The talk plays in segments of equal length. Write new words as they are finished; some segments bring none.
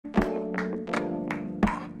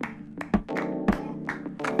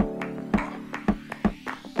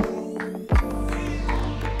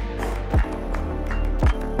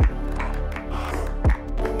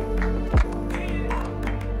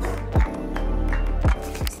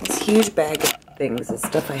huge bag of things of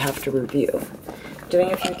stuff I have to review.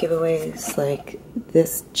 Doing a few giveaways like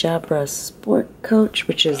this Jabra Sport Coach,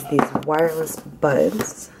 which is these wireless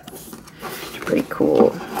buds. They're pretty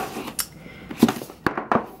cool.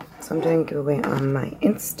 So I'm doing a giveaway on my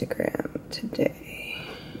Instagram today.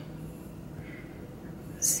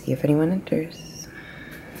 Let's see if anyone enters.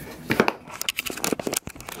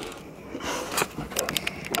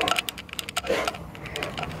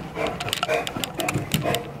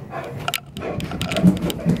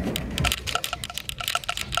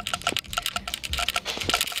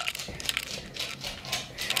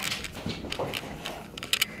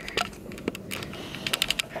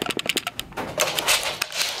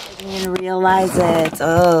 Realize it.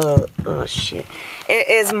 Oh shit. It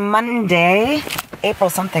is Monday, April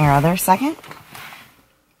something or other, 2nd.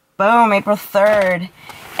 Boom, April 3rd.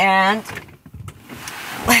 And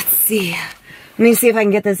let's see. Let me see if I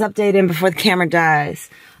can get this update in before the camera dies.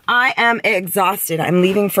 I am exhausted. I'm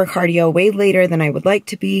leaving for cardio way later than I would like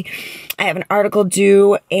to be. I have an article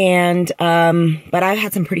due, and but I've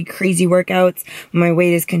had some pretty crazy workouts. My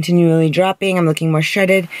weight is continually dropping. I'm looking more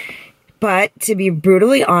shredded. But to be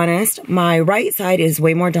brutally honest, my right side is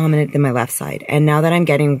way more dominant than my left side. And now that I'm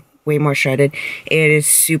getting way more shredded, it is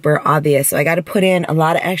super obvious. So I got to put in a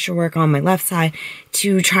lot of extra work on my left side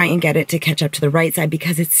to try and get it to catch up to the right side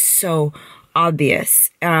because it's so obvious,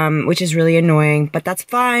 which is really annoying, but that's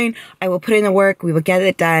fine. I will put in the work, we will get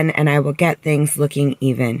it done, and I will get things looking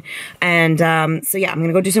even. And so yeah, I'm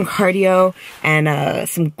gonna go do some cardio and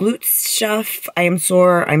some glute stuff. I am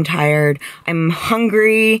sore, I'm tired, I'm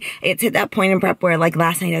hungry. It's hit that point in prep where like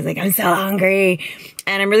last night I was like, I'm so hungry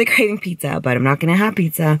and I'm really craving pizza, but I'm not gonna have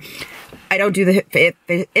pizza. I don't do the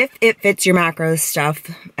if it fits your macros stuff,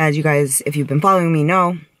 as you guys, if you've been following me,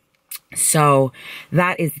 know. So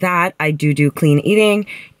that is that. I do clean eating,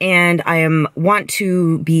 and I want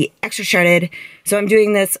to be extra shredded. So I'm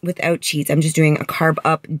doing this without cheats. I'm just doing a carb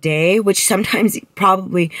up day, which sometimes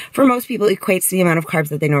probably for most people equates to the amount of carbs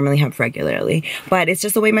that they normally have regularly. But it's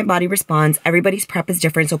just the way my body responds. Everybody's prep is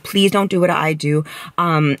different, so please don't do what I do.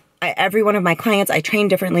 Every one of my clients, I train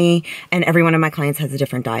differently, and every one of my clients has a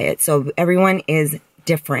different diet. So everyone is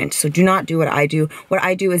different. So do not do what I do. What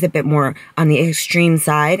I do is a bit more on the extreme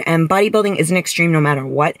side, and bodybuilding isn't extreme no matter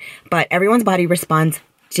what, but everyone's body responds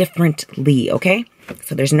differently, okay?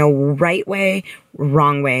 So there's no right way,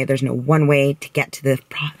 wrong way. There's no one way to get to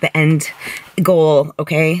the end goal,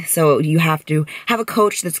 okay? So you have to have a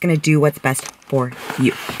coach that's going to do what's best for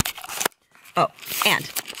you. Oh,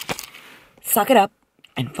 and suck it up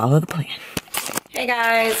and follow the plan. Hey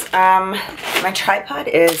guys, my tripod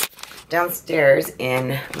is downstairs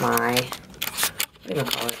in my, what do you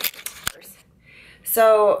call it?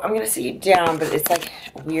 So I'm gonna sit you down, but it's like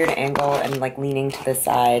a weird angle and like leaning to the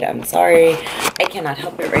side. I'm sorry, I cannot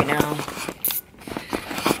help it right now.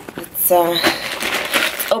 Let's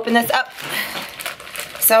open this up.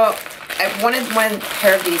 So I've wanted one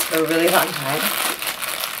pair of these for a really long time.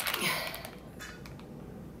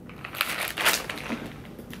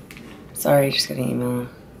 Sorry, just got an email.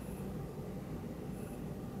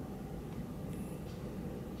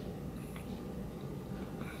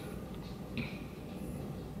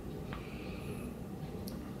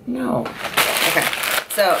 No. Okay.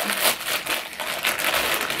 So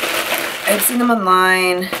I've seen them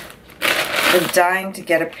online. I'm dying to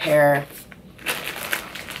get a pair.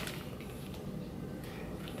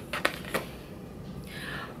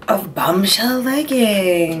 Of Bombshell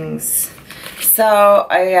leggings. So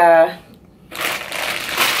I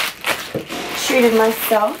treated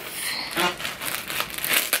myself,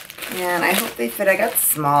 and I hope they fit. I got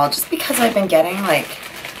small just because I've been getting like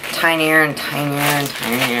tinier and tinier and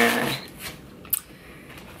tinier.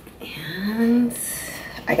 And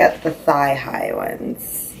I got the thigh high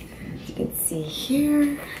ones. You can see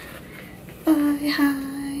here, thigh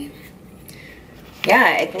high.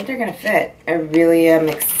 Yeah, I think they're gonna fit. I really am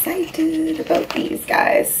excited about these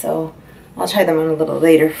guys, so I'll try them on a little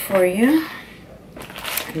later for you.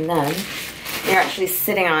 And then you're actually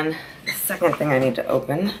sitting on the second thing I need to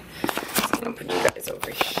open. So I'm gonna put you guys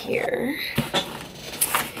over here.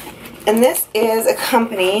 And this is a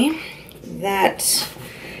company that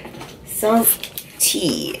sells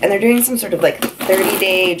tea, and they're doing some sort of like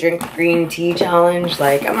 30-day drink green tea challenge.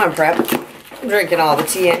 Like, I'm on prep, I'm drinking all the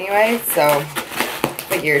tea anyway, so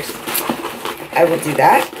figured I would do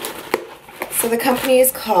that. So the company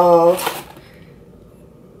is called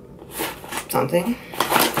something.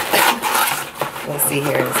 We'll see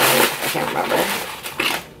here in a second. I can't remember.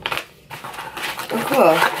 Oh,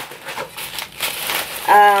 cool.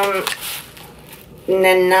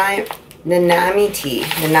 Nanami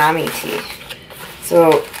tea.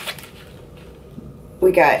 So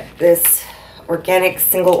we got this organic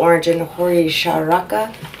single origin Hori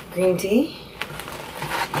Sharaka green tea.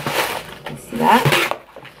 See that?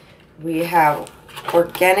 We have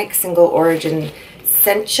organic single origin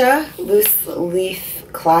Sencha loose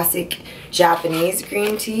leaf classic Japanese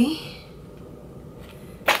green tea.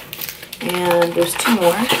 And there's 2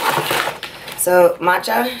 more. So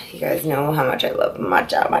matcha, you guys know how much I love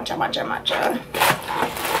matcha.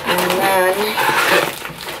 And then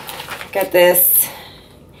got this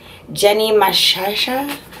Jenny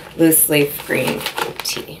Mashasha loose leaf green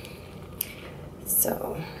tea.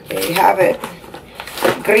 So there you have it.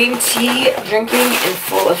 Green tea drinking in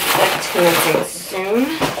full effect, commencing soon.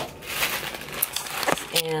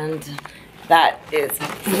 And that is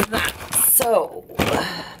that. So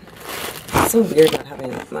weird not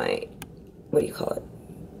having my, what do you call it,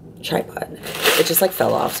 tripod. It just like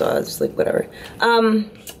fell off, so I was just like, whatever.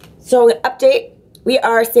 So update, we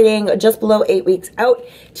are sitting just below 8 weeks out.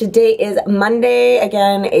 Today is Monday,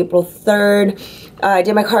 again, April 3rd. I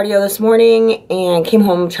did my cardio this morning and came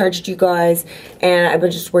home, charged you guys, and I've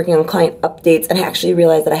been just working on client updates, and I actually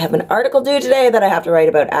realized that I have an article due today that I have to write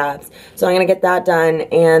about abs. So I'm gonna get that done,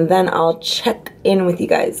 and then I'll check in with you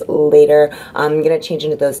guys later. I'm gonna change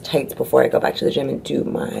into those tights before I go back to the gym and do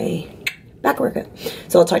my back workout.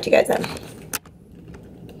 So I'll talk to you guys then.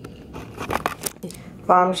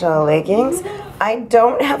 Bombshell leggings. I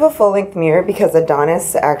don't have a full-length mirror because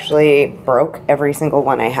Adonis actually broke every single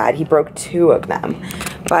one I had. He broke 2 of them.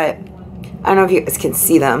 But I don't know if you guys can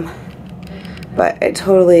see them. But I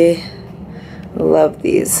totally love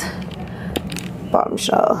these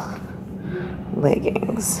Bombshell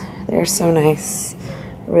leggings. They're so nice.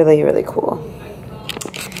 Really, really cool.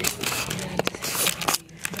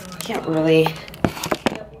 Can't really...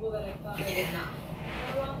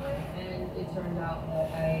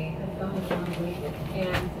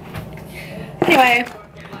 Anyway,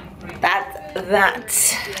 that's that.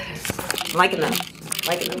 I'm liking them.